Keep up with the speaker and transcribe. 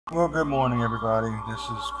Well, good morning, everybody. This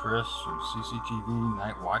is Chris from CCTV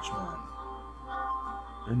Night Watchman.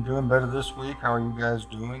 Been doing better this week. How are you guys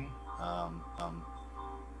doing?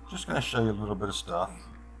 Just gonna show you a little bit of stuff.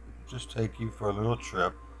 Just take you for a little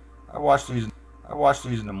trip. I watch these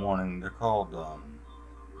in the morning. They're called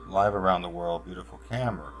Live Around the World, Beautiful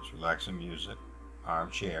Cameras, Relaxing Music,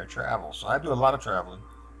 Armchair Travel. So I do a lot of traveling.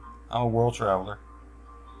 I'm a world traveler.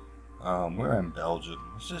 We're in Belgium.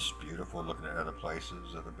 It's just beautiful looking at other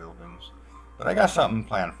places, other buildings. But I got something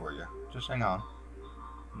planned for you. Just hang on.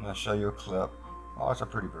 I'm going to show you a clip. Oh, it's a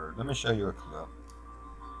pretty bird. Let me show you a clip.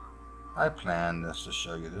 I planned this to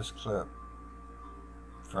show you this clip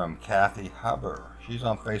from Kathy Huber. She's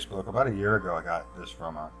on Facebook. About a year ago I got this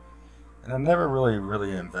from her. And I never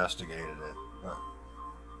really investigated it. But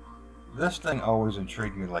this thing always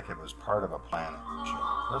intrigued me like it was part of a planet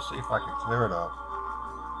show. Let's see if I can clear it up.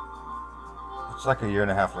 It's like a year and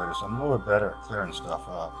a half later, so I'm a little bit better at clearing stuff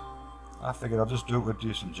up. I figured I'll just do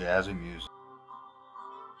some jazzy music.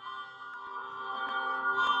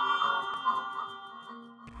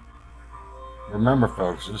 Remember,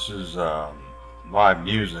 folks, this is live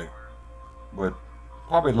music with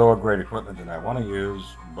probably lower grade equipment than I want to use,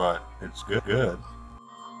 but it's good.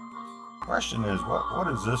 Question is, what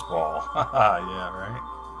is this ball? Yeah,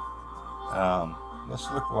 right. Let's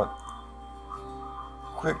look what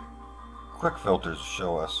quick filters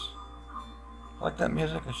show us. Like that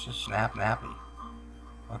music, it's just snappy.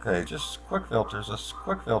 Okay, just quick filters. Let's see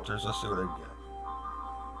what I get.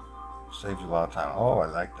 Saves you a lot of time. Oh, I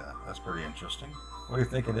like that. That's pretty interesting. What do you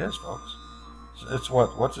think it is, folks? It's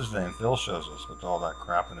what's his name? Phil shows us with all that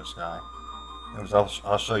crap in the sky.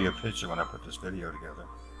 I'll show you a picture when I put this video together.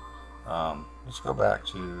 Let's go back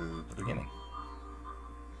to the beginning.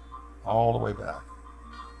 All the way back.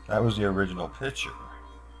 That was the original picture.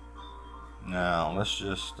 Now, let's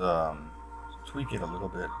just tweak it a little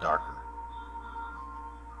bit darker.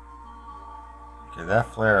 Okay, that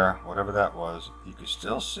flare, whatever that was, you can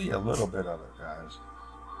still see a little bit of it, guys.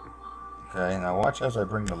 Okay, now watch as I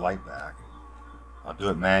bring the light back. I'll do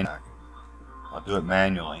it manually.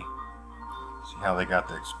 See how they got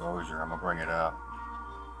the exposure. I'm going to bring it up.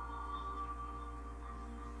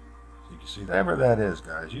 So you can see whatever that is,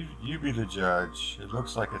 guys. You be the judge. It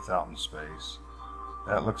looks like it's out in space.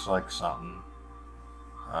 That looks like something.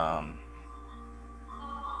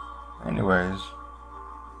 Anyways.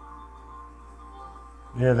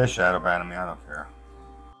 Yeah, they're shadow banning me. I don't care.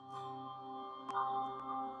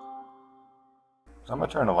 So I'm going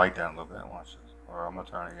to turn the light down a little bit and watch this. Or I'm going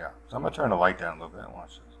to turn it, yeah. So I'm going to turn the light down a little bit and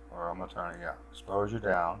watch this. Or I'm going to turn it, yeah. Exposure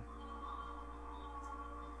down.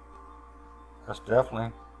 That's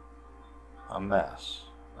definitely a mess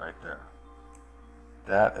right there.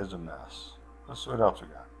 That is a mess. Let's see what else we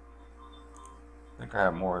got. I think I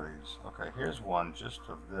have more of these. Okay, here's one just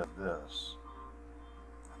of this.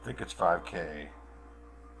 I think it's 5K.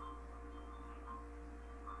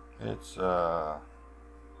 It's, no,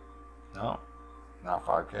 not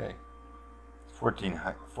 5K.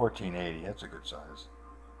 1480, that's a good size.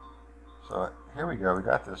 So here we go, we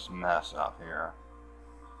got this mess out here.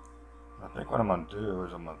 I think what I'm going to do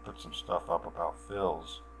is I'm going to put some stuff up about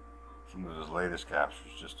Phil's. Some of his latest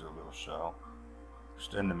captures, just do a little show.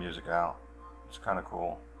 Extend the music out. It's kind of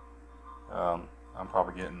cool. I'm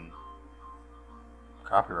probably getting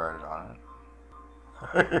copyrighted on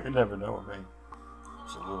it. You never know with me.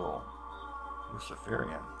 It's a little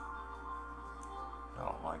Luciferian.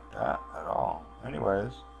 Don't like that at all.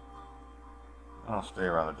 Anyways, I don't stay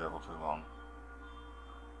around the devil too long.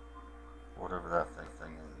 Whatever that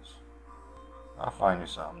thing is. I'll find you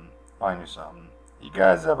something. You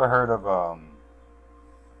guys ever heard of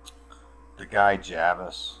the guy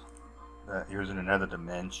Javis? That he was in another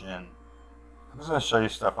dimension. I'm just going to show you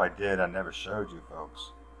stuff I did I never showed you,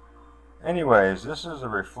 folks. Anyways, this is a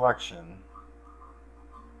reflection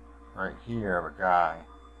right here of a guy.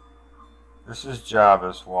 This is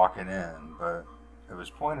Javis walking in, but it was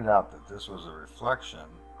pointed out that this was a reflection.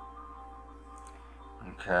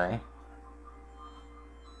 Okay.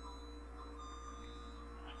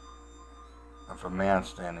 Of a man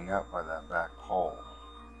standing up by that back pole.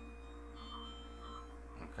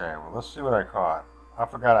 Okay, well, let's see what I caught. I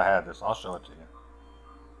forgot I had this. I'll show it to you.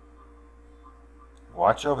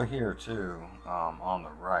 Watch over here, too, on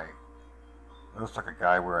the right. It looks like a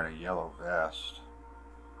guy wearing a yellow vest.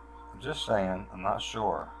 I'm just saying, I'm not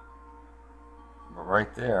sure. But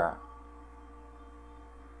right there,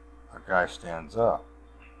 a guy stands up.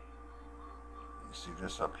 You see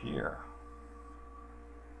this up here.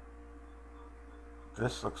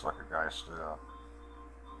 This looks like a guy stood up.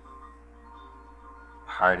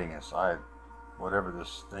 Hiding inside whatever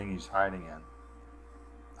this thing he's hiding in.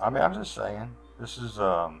 I mean, I'm just saying. This is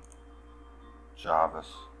Jarvis.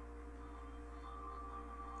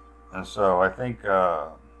 And so I think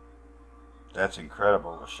that's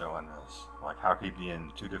incredible with showing this. Like, how could he be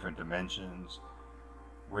in 2 different dimensions?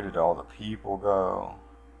 Where did all the people go?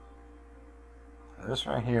 And this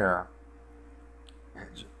right here,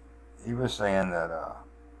 he was saying that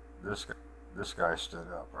this guy stood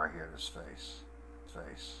up right here. His face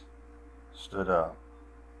stood up,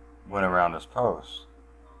 went around his post.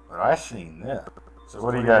 But I seen this. So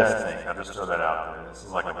what do you guys think? I just throw that out there. This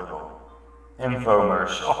is like a little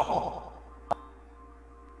infomercial.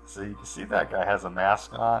 So you can see that guy has a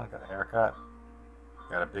mask on, got a haircut,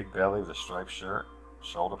 got a big belly with a striped shirt,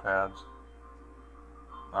 shoulder pads.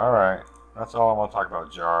 Alright, that's all I want to talk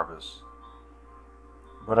about Jarvis.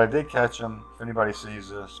 But I did catch him. If anybody sees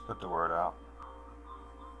this, put the word out.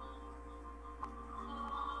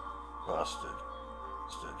 Busted.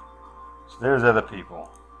 So there's other people.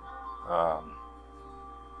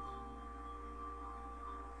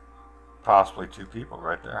 Possibly 2 people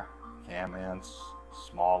right there. Cameraman,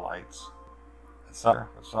 small lights. And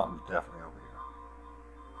something definitely over here.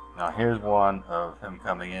 Now here's one of him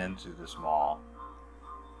coming into this mall.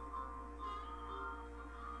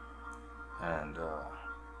 And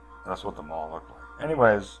that's what the mall looked like.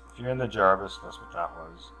 Anyways, if you're into Jarvis, that's what that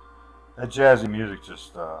was. That jazzy music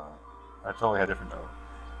just, I totally had different note.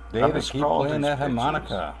 David, keep playing that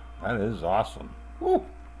harmonica. That is awesome. Woo!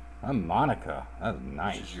 Harmonica. That's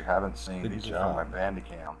nice. Pictures you haven't seen. Good These job. are from my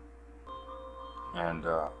Bandicam. And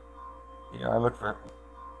I look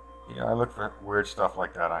for weird stuff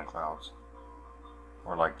like that on clouds,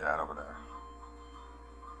 or like that over there.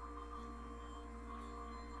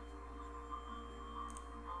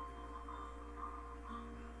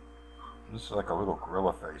 This is like a little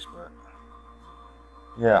gorilla face, but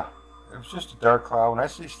yeah, it was just a dark cloud. When I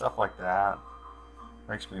see stuff like that, it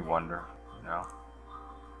makes me wonder, you know.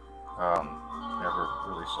 Never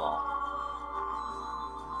really saw.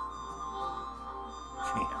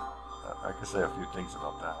 Yeah, I could say a few things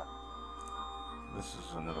about that. This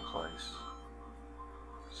is another place.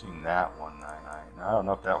 Seen that one night. Now, I don't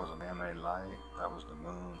know if that was a man-made light. That was the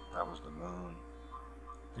moon. That was the moon.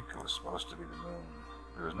 I think it was supposed to be the moon.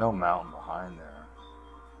 There was no mountain behind there.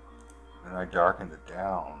 Then I darkened it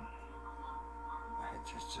down. It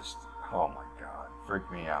just, oh my God,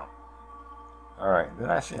 freaked me out. Alright, then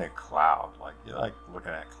I seen a cloud. Like, you like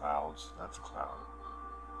looking at clouds. That's a cloud.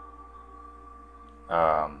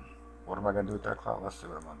 What am I going to do with that cloud? Let's see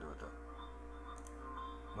what I'm going to do with it.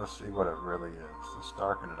 Let's see what it really is. Let's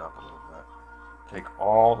darken it up a little bit. Take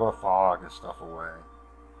all the fog and stuff away.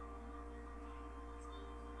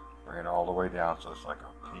 Bring it all the way down so it's like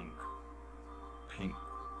a pink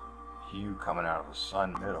hue coming out of the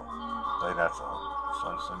sun middle. Say that's a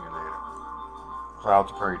sun simulator.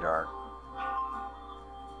 Clouds are pretty dark.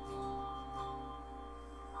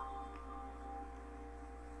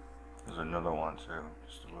 There's another one too,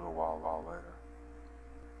 just a little while later.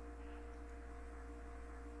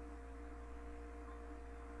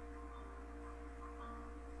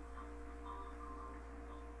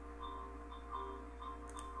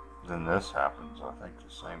 Then this happens, I think, the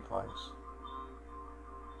same place.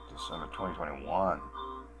 December 2021.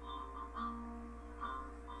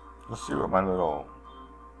 Let's see what my little...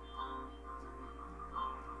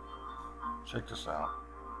 Check this out.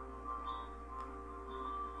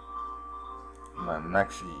 My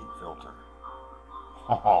Mexi filter.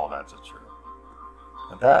 Oh, that's a trip.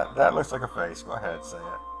 That looks like a face. Go ahead, say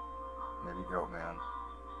it. Maybe Goat Man.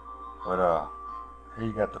 But here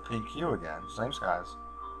you got the pink hue again. Same skies.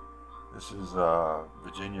 This is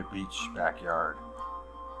Virginia Beach backyard.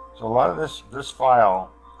 So a lot of this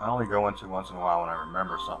file I only go into once in a while when I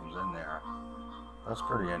remember something's in there. That's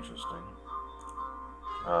pretty interesting.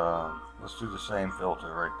 Let's do the same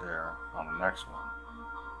filter right there on the next one.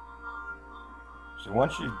 So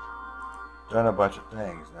once you've done a bunch of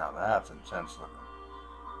things, now that's intense looking.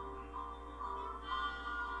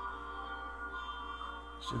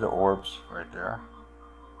 See the orbs right there?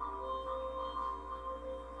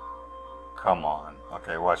 Come on.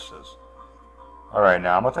 Okay, watch this. Alright,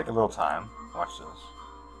 now I'm going to take a little time. Watch this.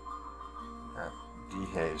 Got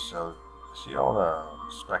dehaze. So, see all the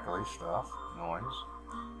speckly stuff? Noise.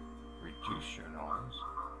 Reduce your noise.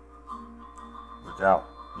 Without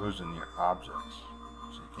losing your objects.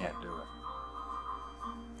 So you can't do it.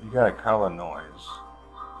 You got a color noise.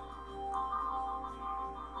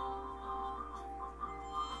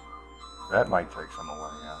 That might take some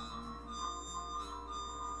away, yeah.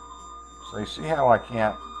 So you see how I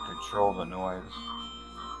can't control the noise?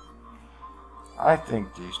 I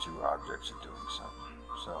think these two objects are doing something.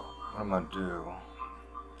 So what I'm going to do,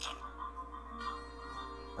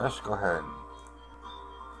 let's go ahead and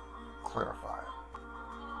clarify it.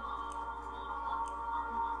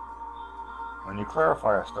 When you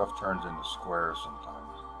clarify it, stuff turns into squares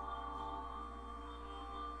sometimes.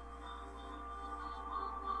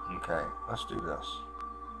 Okay, let's do this.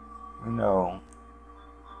 We know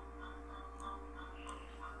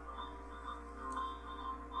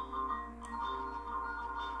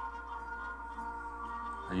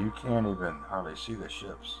you can't even hardly see the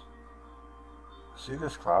ships. See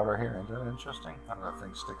this cloud right here? Isn't that interesting? How that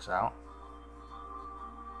thing sticks out?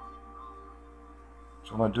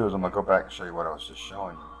 So what I'm going to do is I'm going to go back and show you what I was just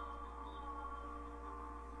showing you.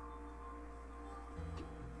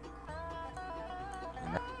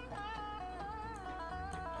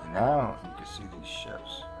 And now you can see these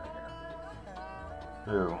ships right here.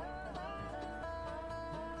 Through.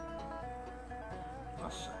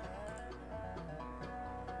 Let's see.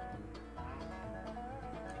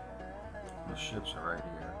 The ships are right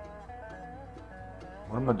here.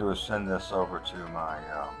 What I'm going to do is send this over to my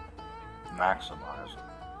maximizer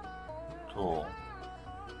tool.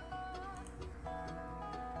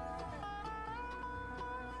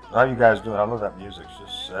 So how you guys doing? I love that music's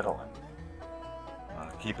just settling.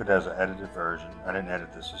 Keep it as an edited version. I didn't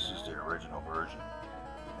edit this. This is the original version.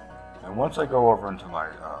 And once I go over into my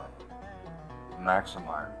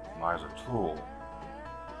maximizer tool,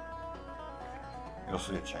 you'll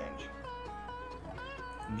see a change.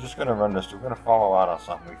 I'm just going to run this. We're going to follow out on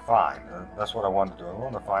something we find. That's what I wanted to do. I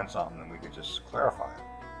wanted to find something and we could just clarify it.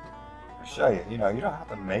 I'll show you. You know, you don't have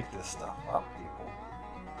to make this stuff up, people.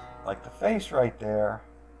 Like the face right there.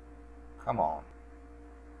 Come on.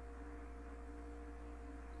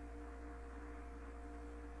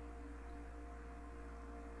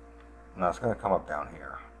 Now it's going to come up down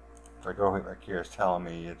here. If I go back here, it's telling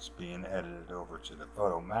me it's being edited over to the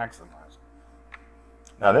photo maximizer.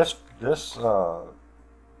 Now this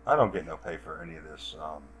I don't get no pay for any of this.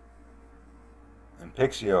 And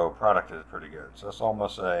Pixio product is pretty good. So that's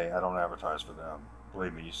almost I don't advertise for them.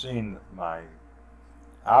 Believe me, you've seen my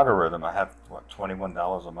algorithm. I have, what,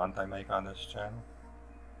 $21 a month I make on this channel?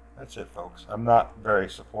 That's it, folks. I'm not very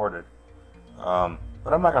supported. But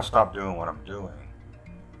I'm not going to stop doing what I'm doing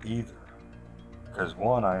either. Because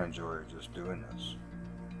one, I enjoy just doing this.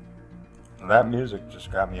 And that music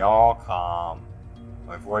just got me all calm.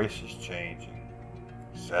 My voice is changing.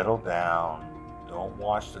 Settle down. Don't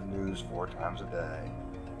watch the news 4 times a day.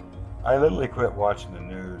 I literally quit watching the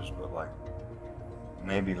news, but like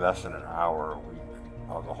maybe less than an hour a week,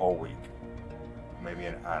 or the whole week. Maybe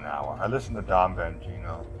an hour. I listen to Don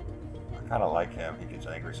Bengino. I kind of like him. He gets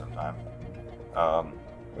angry sometimes.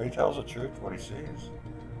 But he tells the truth, what he sees.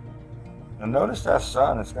 And notice that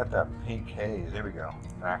sun, it's got that pink haze. There we go,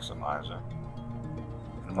 maximizer.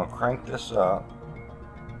 I'm going to crank this up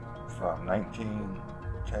from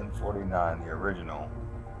 1049, the original.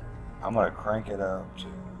 I'm going to crank it up to,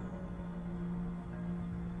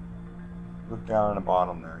 look down in the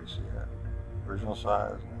bottom there, you see that? Original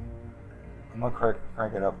size. I'm going to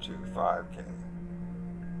crank it up to 5K.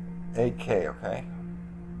 8K, okay?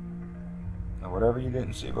 Now whatever you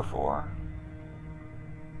didn't see before,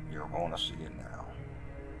 you're going to see it now.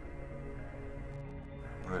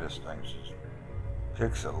 Look at this thing, it's just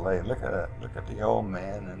pixelated. Look at that. Look at the old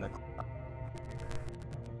man in the cloud.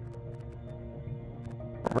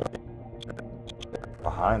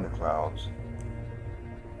 Behind the clouds.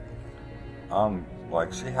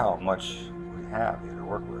 Like, see how much we have here to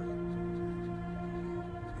work with.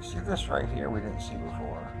 You see this right here we didn't see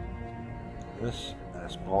before. This, and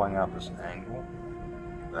it's blowing out this angle.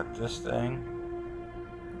 That this thing.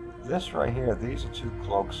 This right here, these are 2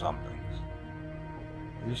 cloak somethings.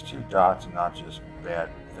 These 2 dots are not just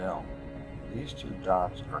bad film. These 2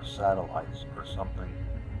 dots are satellites or something,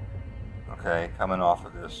 okay, coming off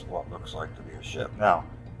of this, what looks like to be a ship. Now,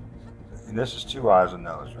 and this is 2 eyes and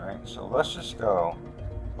nose, right? So let's just go,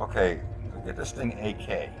 okay, get this thing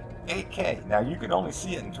 8K. 8K. Now, you can only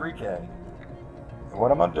see it in 3K. And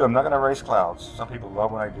what I'm going to do, I'm not going to erase clouds. Some people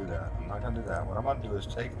love when I do that. I'm not going to do that. What I'm going to do is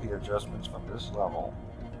take the adjustments from this level.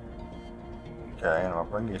 Okay, and I'll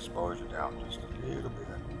bring the exposure down just a little bit.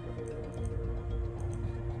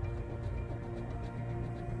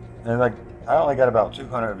 And like, I only got about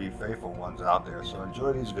 200 of you faithful ones out there, so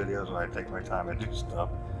enjoy these videos when I take my time and do stuff.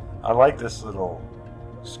 I like this little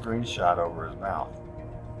screenshot over his mouth.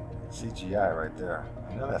 CGI right there.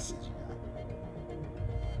 I know that's CGI.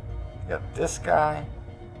 You got this guy.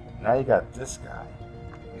 Now you got this guy.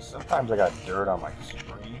 Sometimes I got dirt on my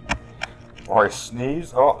screen. Or I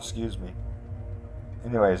sneeze. Oh, excuse me.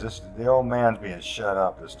 Anyways, the old man's being shut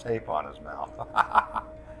up. There's tape on his mouth.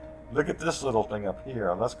 Look at this little thing up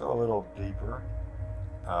here. Let's go a little deeper.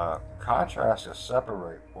 Contrast to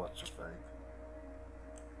separate what's fake.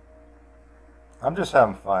 I'm just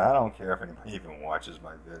having fun. I don't care if anybody even watches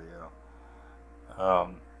my video.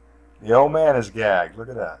 The old man is gagged. Look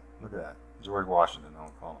at that. Look at that. George Washington,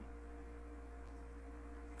 don't call him.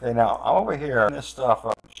 Okay, now I'm over here this stuff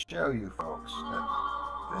up to show you folks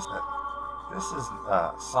that this is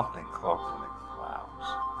something cloaked in the clouds.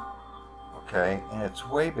 Okay, and it's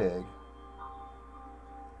way big.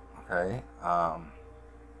 Okay,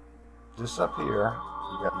 just up here,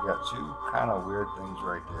 you got two kind of weird things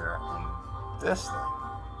right there, and this thing.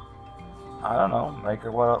 I don't know. Make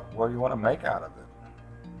it what do you want to make out of it?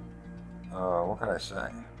 What could I say?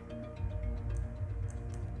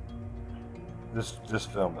 This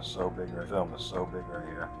film is so big. Right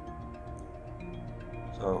here.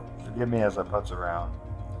 So forgive me as I putz around.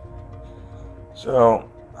 So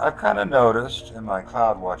I've kind of noticed in my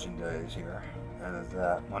cloud watching days here is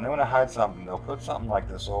that when they want to hide something, they'll put something like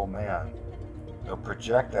this old man. They'll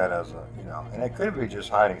project that as a, and it could be just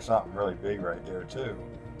hiding something really big right there too.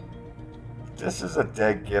 This is a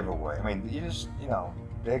dead giveaway. I mean, you just,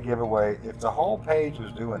 dead giveaway. If the whole page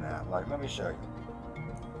was doing that, like, let me show you.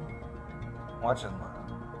 Watch and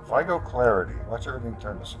learn. If I go clarity, watch everything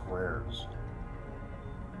turn to squares.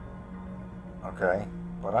 Okay,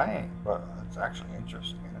 but it's actually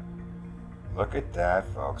interesting. Look at that,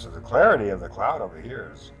 folks. So the clarity of the cloud over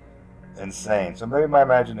here is insane. So maybe my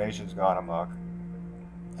imagination's gone amok,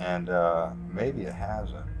 and maybe it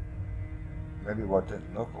hasn't. Maybe what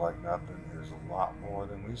didn't look like nothing is a lot more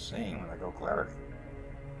than we've seen when I go clarity.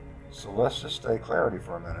 So let's just stay clarity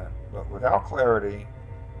for a minute. But without clarity,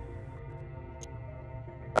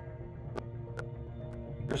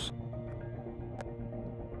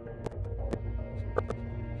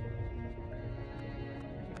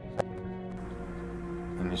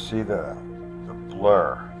 and you see the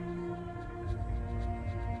blur.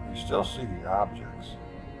 You still see the objects,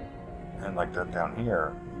 and like that down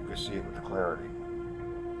here, you can see it with the clarity.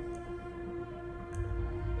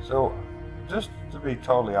 So, just to be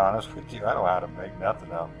totally honest with you, I don't know how to make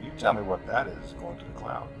nothing up. You tell me what that is going to the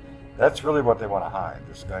cloud. That's really what they want to hide,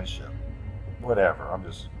 this gunship. Whatever, I'm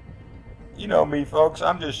just, you know me, folks,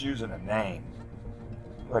 I'm just using a name.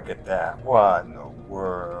 Look at that. What in the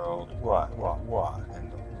world? What in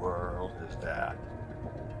the world is that?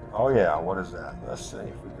 Oh yeah, what is that? Let's see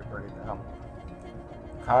if we can bring it down.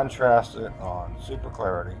 Contrast it on super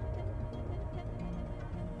clarity.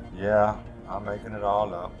 Yeah, I'm making it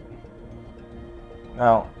all up.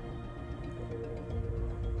 Now,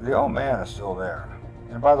 the old man is still there.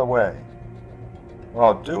 And by the way,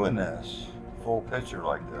 while doing this full picture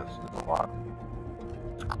like this is a lot.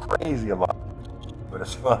 It's crazy a lot, but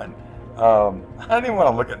it's fun. I didn't even want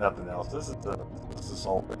to look at nothing else. This is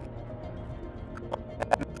whole thing.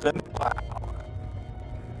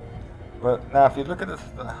 But now, if you look at this,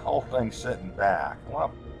 the whole thing sitting back,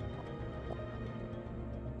 well,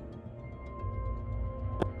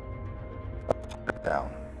 turn it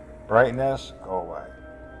down. Brightness, go away.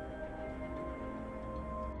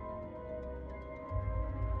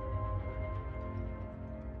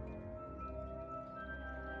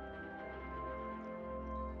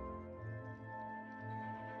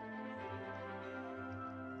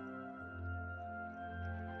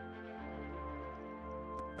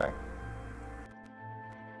 Okay.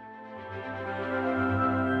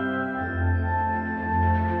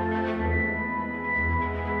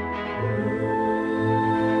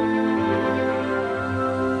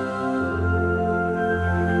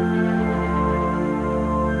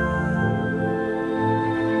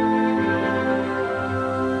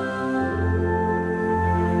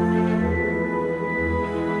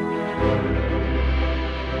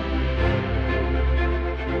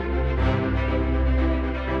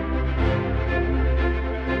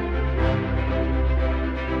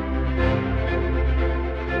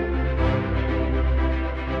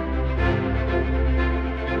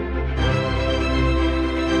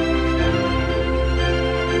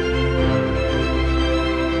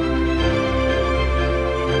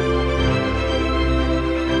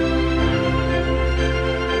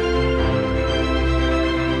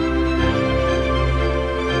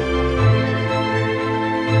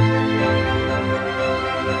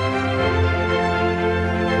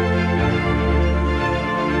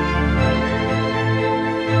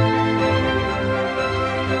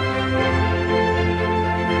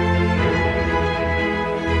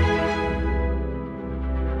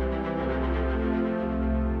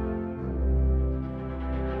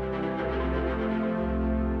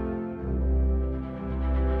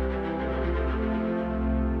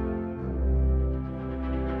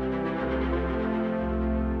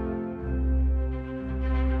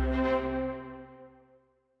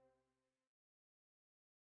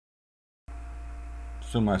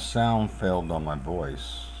 So my sound failed on my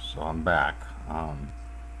voice, so I'm back. So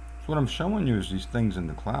what I'm showing you is these things in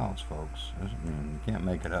the clouds, folks. You can't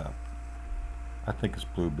make it up. I think it's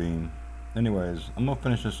blue beam. Anyways, I'm gonna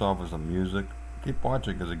finish this off with some music. Keep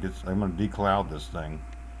watching because I'm gonna decloud this thing.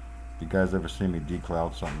 If you guys ever see me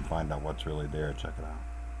decloud something, find out what's really there, check it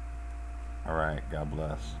out. Alright, God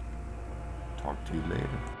bless. Talk to you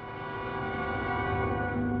later.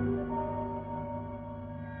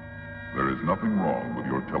 There is nothing wrong with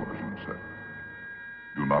your television set.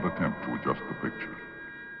 Do not attempt to adjust the picture.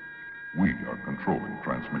 We are controlling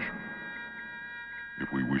transmission.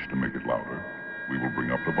 If we wish to make it louder, we will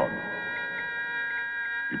bring up the volume.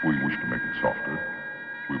 If we wish to make it softer,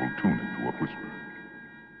 we will tune it to a whisper.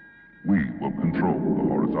 We will control the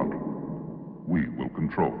horizontal. We will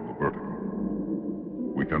control the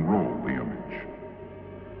vertical. We can roll the image,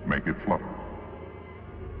 make it flutter.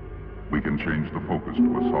 We can change the focus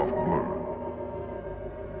to a soft blur,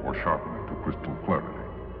 or sharpen it to crystal clarity.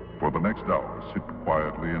 For the next hour, sit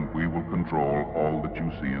quietly and we will control all that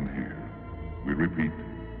you see and hear. We repeat,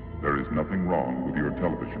 there is nothing wrong with your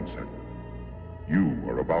television set. You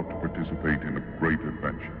are about to participate in a great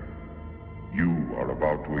adventure. You are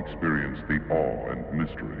about to experience the awe and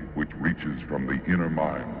mystery which reaches from the inner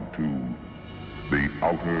mind to the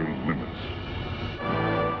outer limits.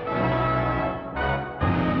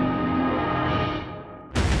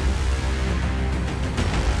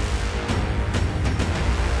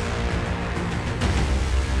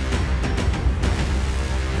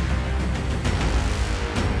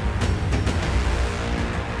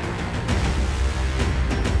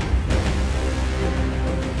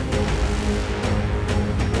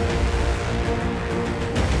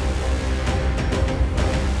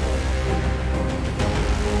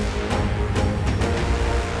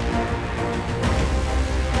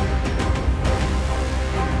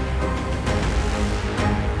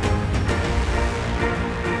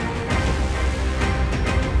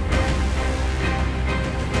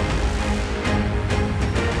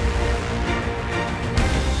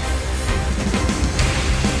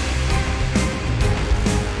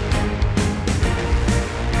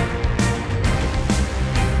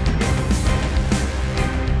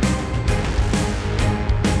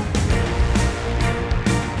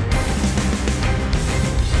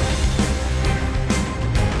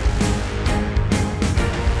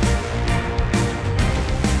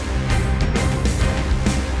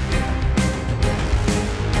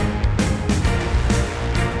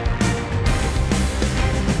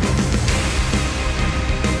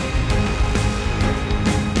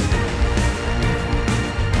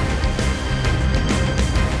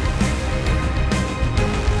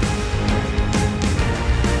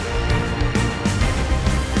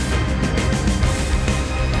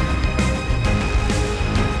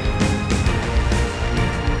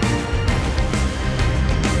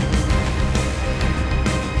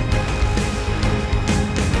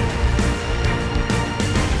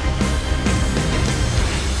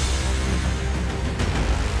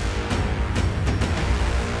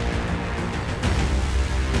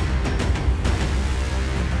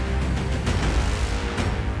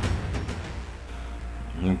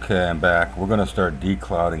 Okay, I'm back. We're going to start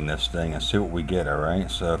declouding this thing and see what we get,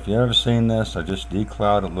 alright? So if you've ever seen this, I just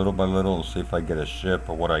decloud it little by little and see if I get a ship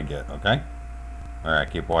or what I get, okay?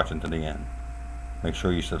 Alright, keep watching to the end. Make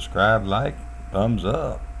sure you subscribe, like, thumbs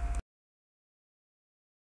up.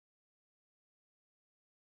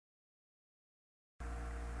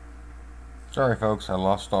 Sorry folks, I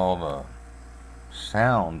lost all the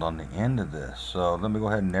sound on the end of this, so let me go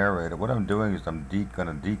ahead and narrate it. What I'm doing is I'm going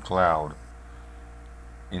to decloud.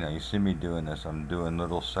 You know, you see me doing this. I'm doing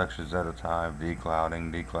little sections at a time,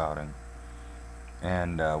 declouding.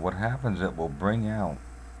 And what happens, it will bring out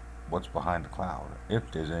what's behind the cloud, if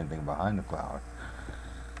there's anything behind the cloud.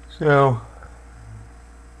 So,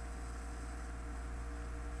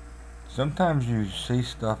 sometimes you see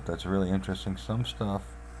stuff that's really interesting. Some stuff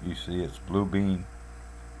you see it's blue beam.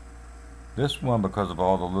 This one, because of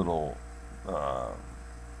all the little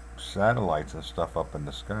satellites and stuff up in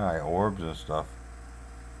the sky, orbs and stuff,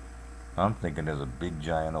 I'm thinking there's a big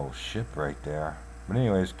giant old ship right there. But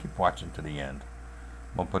anyways, keep watching to the end.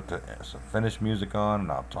 I'm going to put some finished music on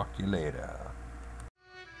and I'll talk to you later.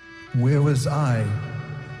 Where was I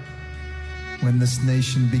when this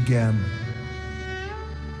nation began?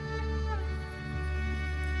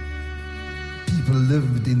 People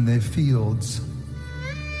lived in their fields,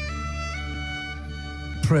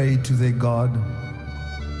 prayed to their God,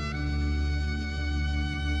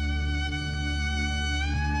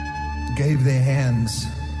 gave their hands,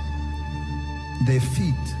 their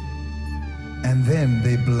feet, and then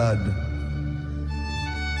their blood.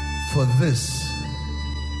 for this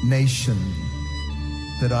nation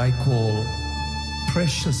that I call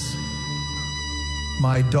precious,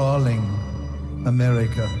 my darling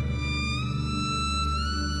America.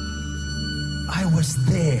 I was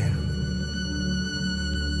there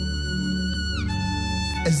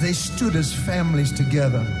as they stood as families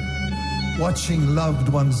together, watching loved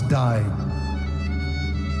ones die.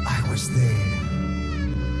 I was there.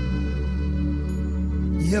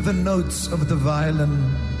 Hear the notes of the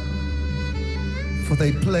violin, for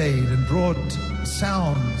they played and brought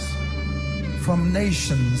sounds from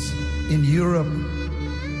nations in Europe,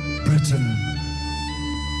 Britain,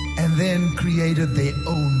 and then created their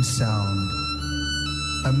own sound.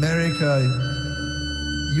 America,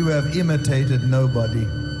 you have imitated nobody,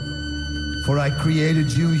 for I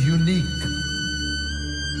created you unique.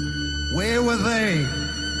 Where were they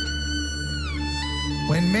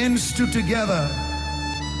when men stood together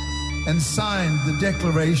and signed the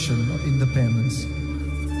Declaration of Independence?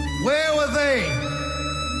 Where were they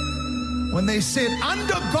when they said,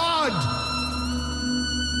 under God,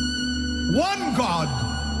 one God?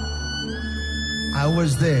 I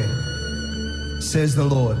was there, says the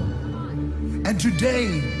Lord. And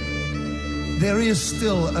today, there is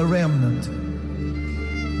still a remnant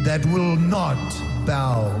that will not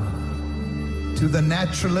bow to the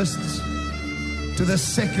naturalists, to the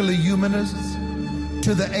secular humanists,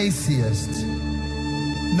 to the atheists.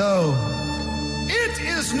 No, it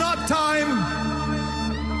is not time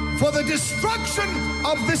for the destruction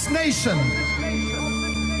of this nation.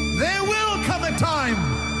 There will come a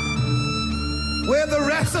time where the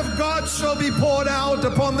wrath of God shall be poured out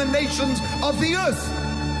upon the nations of the earth.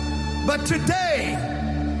 But today,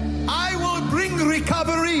 I will bring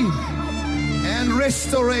recovery and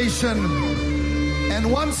restoration.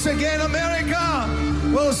 And once again, America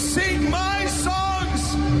will sing my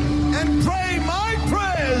songs and pray my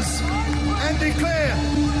prayers and declare,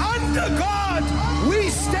 under God we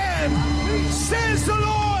stand, says the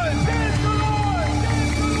Lord.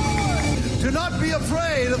 Do not be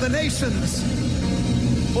afraid of the nations,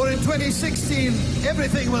 for in 2016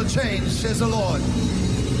 everything will change, says the Lord.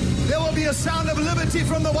 There will be a sound of liberty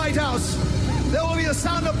from the White House. There will be a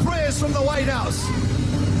sound of prayers from the White House.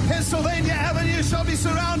 Pennsylvania Avenue shall be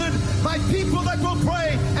surrounded by people that will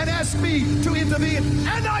pray and ask me to intervene.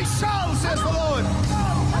 And I shall, says the Lord.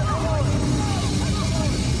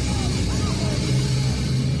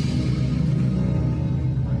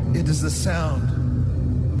 It is the sound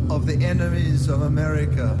of the enemies of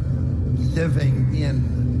America living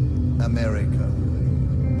in America.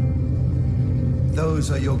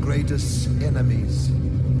 Those are your greatest enemies,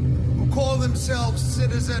 who call themselves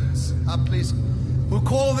citizens. Please. Who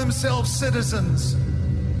call themselves citizens,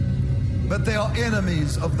 but they are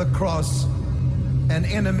enemies of the cross and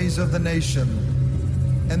enemies of the nation,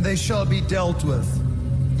 and they shall be dealt with.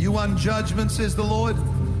 You want judgment, says the Lord?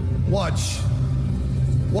 Watch.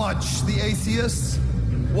 Watch the atheists.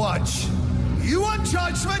 Watch. You want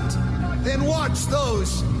judgment? Then watch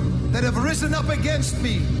those that have risen up against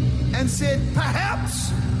me and said,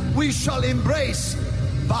 perhaps we shall embrace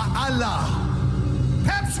Baala.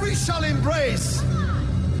 Perhaps we shall embrace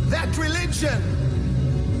that religion.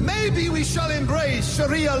 Maybe we shall embrace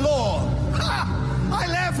Sharia law. Ha! I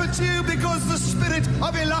laugh at you because the spirit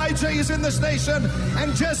of Elijah is in this nation,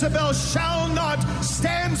 and Jezebel shall not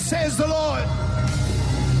stand, says the Lord.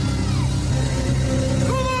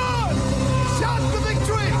 Come on! Shout the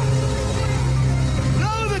victory!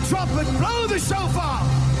 Blow the trumpet, blow the shofar.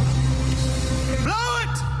 Blow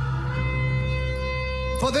it!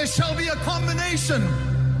 For there shall be a combination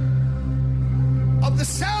of the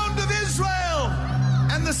sound of Israel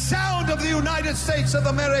and the sound of the United States of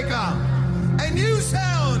America. A new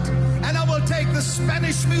sound. And I will take the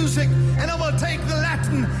Spanish music and I will take the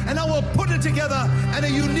Latin and I will put it together, and a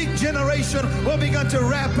unique generation will begin to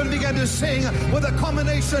rap and begin to sing with a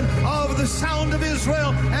combination of the sound of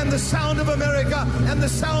Israel and the sound of America and the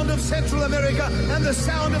sound of Central America and the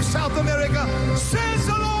sound of South America, says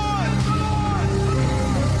the Lord.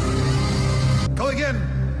 Go again.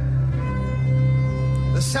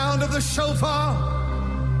 The sound of the shofar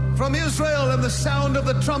from Israel and the sound of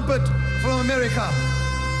the trumpet from America.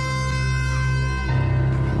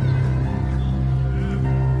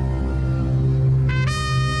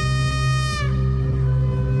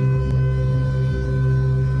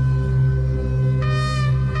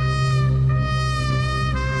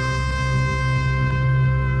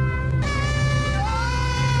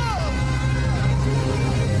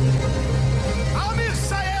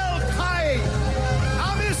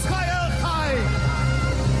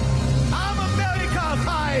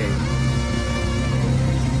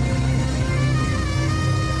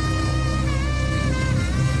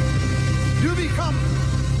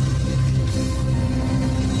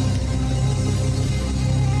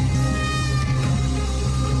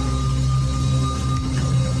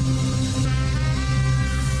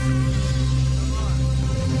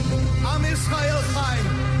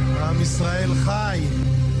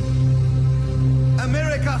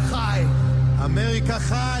 America Chai. America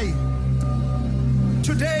Chai.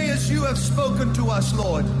 Today as you have spoken to us,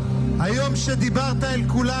 Lord, היום שדיברת אל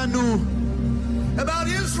כולנו about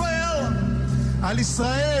Israel על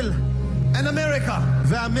ישראל and America,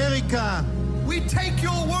 ואמריקה, we take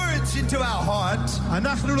your words into our heart.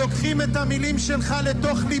 אנחנו לוקחים את המילים שלך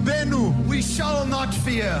לתוך ליבנו. We shall not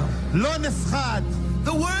fear. לא נפחד.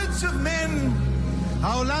 The words of men,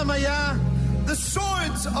 העולם היה, the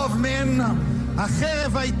swords of men,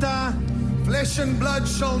 החרב הייתה, flesh and blood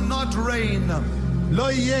shall not reign,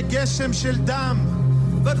 לא יהיה גשם של דם,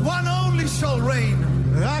 but one only shall reign,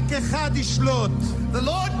 רק אחד ישלוט. the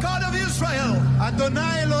Lord God of Israel.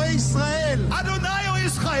 אדוני אלוהי ישראל. Adonai o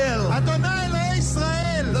Israel. אדוני אלוהי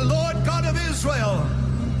ישראל. The Lord God of Israel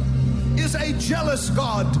is a jealous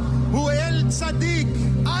God. הוא אל צדיק.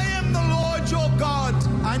 I am the Lord your God.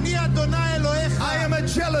 אני אדוני אלוהיך. I am a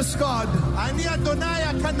jealous God. אני אדוני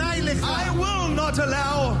הקנאי לך. I will not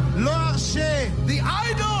allow לא ארשה the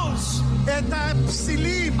idols את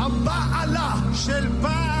הפסילים הבעלה, של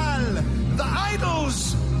בעל, the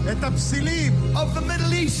idols את הפסילים of the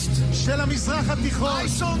Middle East. של המזרח התיכון. I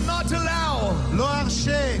shall not allow לא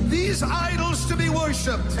ארשה these idols to be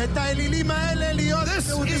worshipped. את האלילים האלה להיות This is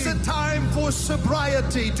יהודים. a time for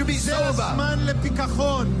sobriety, to be זה sober. הזמן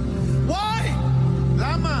לפיקחון. Why?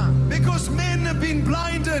 למה? Because men have been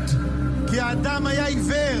blinded. כי האדם היה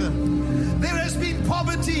עיוור. There has been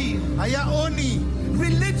poverty, היה עוני.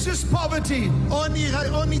 religious poverty,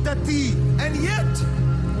 עוני דתי. and yet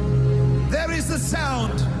there is the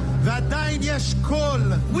sound. ועדיין יש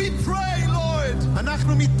קול. We pray, Lord,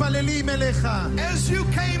 אנחנו מתפללים אליך. as you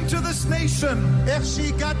came to this nation איך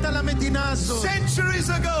שהגעת למדינה הזאת. centuries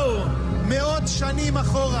ago, מאות שנים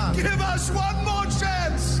אחורה. give us one more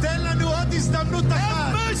chance. תן לנו עוד הזדמנות Have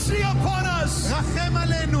אחת. mercy upon us. רחם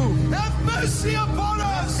עלינו. Have mercy upon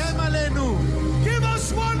us. רחם עלינו. Give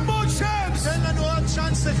us one more chance, תן לנו עוד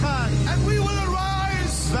צ'אנס אחד. and we will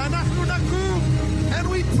arise, ואנחנו נקום. and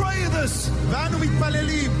we pray this ואנו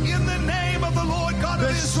מתפללים. in the name of the Lord God of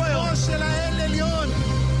Israel. בשמו של האל עליון.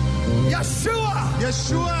 Yeshua,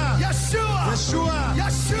 ישוע. Yeshua, ישוע.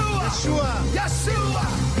 Yeshua, ישוע. Yeshua,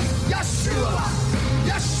 Yeshua,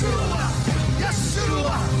 Yeshua,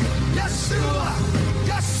 Yeshua, Yeshua,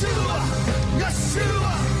 Yeshua,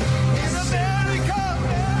 Yeshua, in America,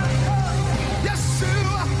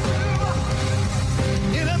 Yeshua,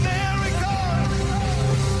 in America,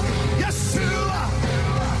 Yeshua,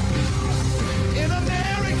 in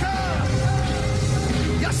America,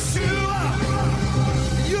 Yeshua,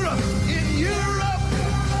 Europe, in Europe,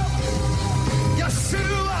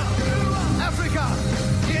 Yeshua, Africa,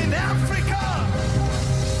 in Africa,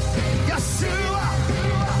 Yeshua,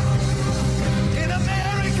 in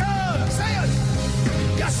America, say it,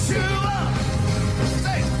 Yeshua,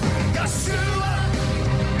 say it, Yeshua,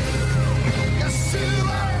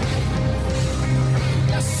 Yeshua,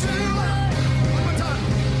 Yeshua, one more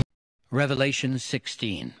time. Revelation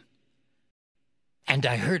 16. And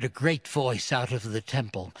I heard a great voice out of the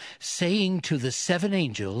temple, saying to the 7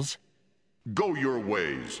 angels, Go your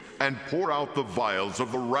ways, and pour out the vials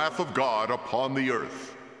of the wrath of God upon the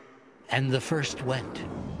earth. And the first went,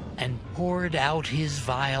 and poured out his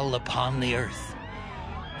vial upon the earth.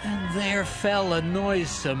 And there fell a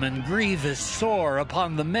noisome and grievous sore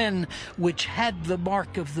upon the men which had the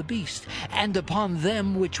mark of the beast, and upon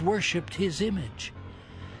them which worshipped his image.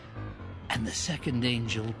 And the second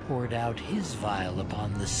angel poured out his vial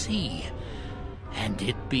upon the sea, and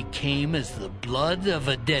it became as the blood of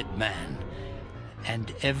a dead man,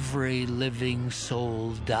 and every living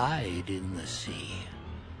soul died in the sea.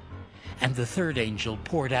 And the third angel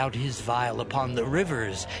poured out his vial upon the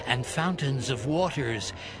rivers and fountains of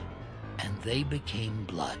waters, and they became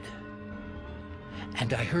blood.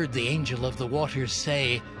 And I heard the angel of the waters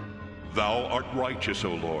say, Thou art righteous,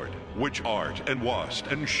 O Lord, which art, and wast,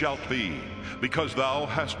 and shalt be, because thou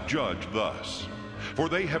hast judged thus. For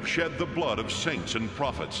they have shed the blood of saints and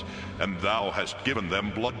prophets, and thou hast given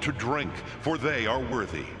them blood to drink, for they are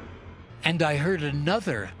worthy. And I heard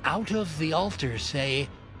another out of the altar say,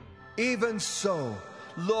 Even so,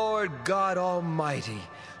 Lord God Almighty,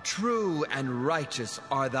 true and righteous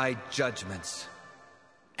are thy judgments.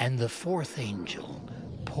 And the fourth angel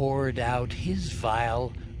poured out his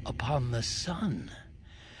vial upon the sun,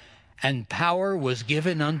 and power was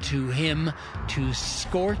given unto him to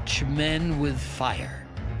scorch men with fire.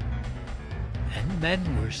 And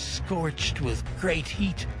men were scorched with great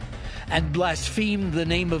heat, and blasphemed the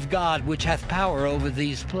name of God, which hath power over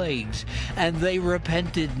these plagues, and they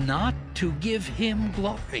repented not to give him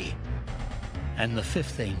glory. And the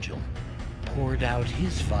fifth angel poured out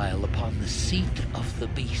his vial upon the seat of the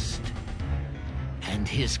beast. and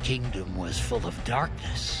his kingdom was full of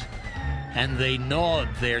darkness. And they gnawed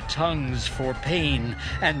their tongues for pain,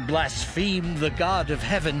 and blasphemed the God of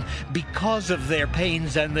heaven because of their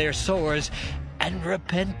pains and their sores, and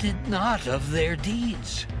repented not of their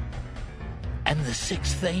deeds. And the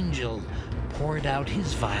sixth angel poured out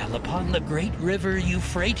his vial upon the great river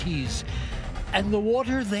Euphrates, and the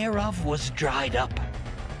water thereof was dried up,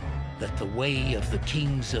 that the way of the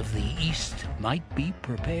kings of the east might be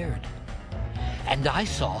prepared. And I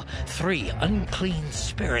saw 3 unclean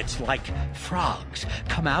spirits like frogs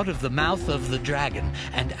come out of the mouth of the dragon,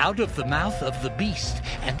 and out of the mouth of the beast,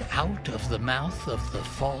 and out of the mouth of the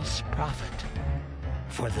false prophet.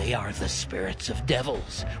 For they are the spirits of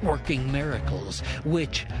devils, working miracles,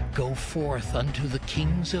 which go forth unto the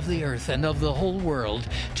kings of the earth and of the whole world,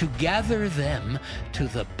 to gather them to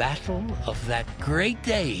the battle of that great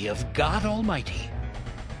day of God Almighty.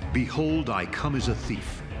 Behold, I come as a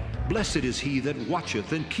thief. Blessed is he that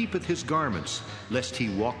watcheth and keepeth his garments, lest he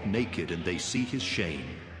walk naked and they see his shame.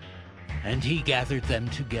 And he gathered them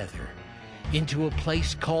together into a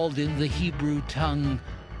place called in the Hebrew tongue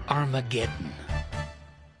Armageddon.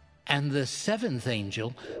 And the 7th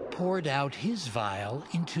angel poured out his vial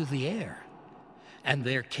into the air. And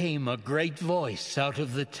there came a great voice out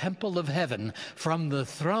of the temple of heaven from the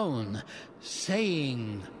throne,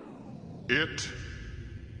 saying, It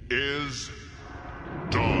is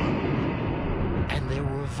done. And there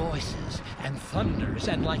were voices, and thunders,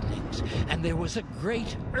 and lightnings, and there was a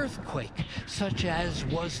great earthquake, such as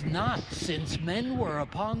was not since men were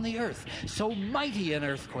upon the earth, so mighty an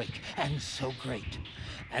earthquake, and so great.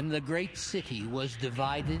 And the great city was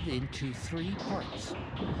divided into 3 parts,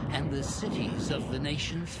 and the cities of the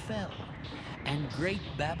nations fell. And great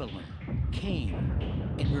Babylon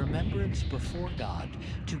came in remembrance before God,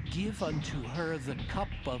 to give unto her the cup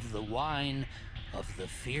of the wine of the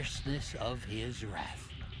fierceness of his wrath.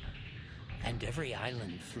 And every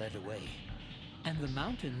island fled away, and the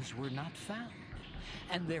mountains were not found.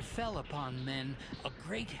 And there fell upon men a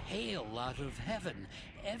great hail out of heaven,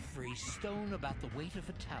 every stone about the weight of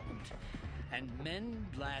a talent. And men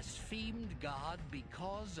blasphemed God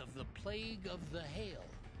because of the plague of the hail,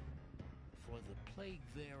 for the plague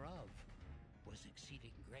thereof was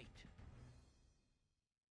exceeding great.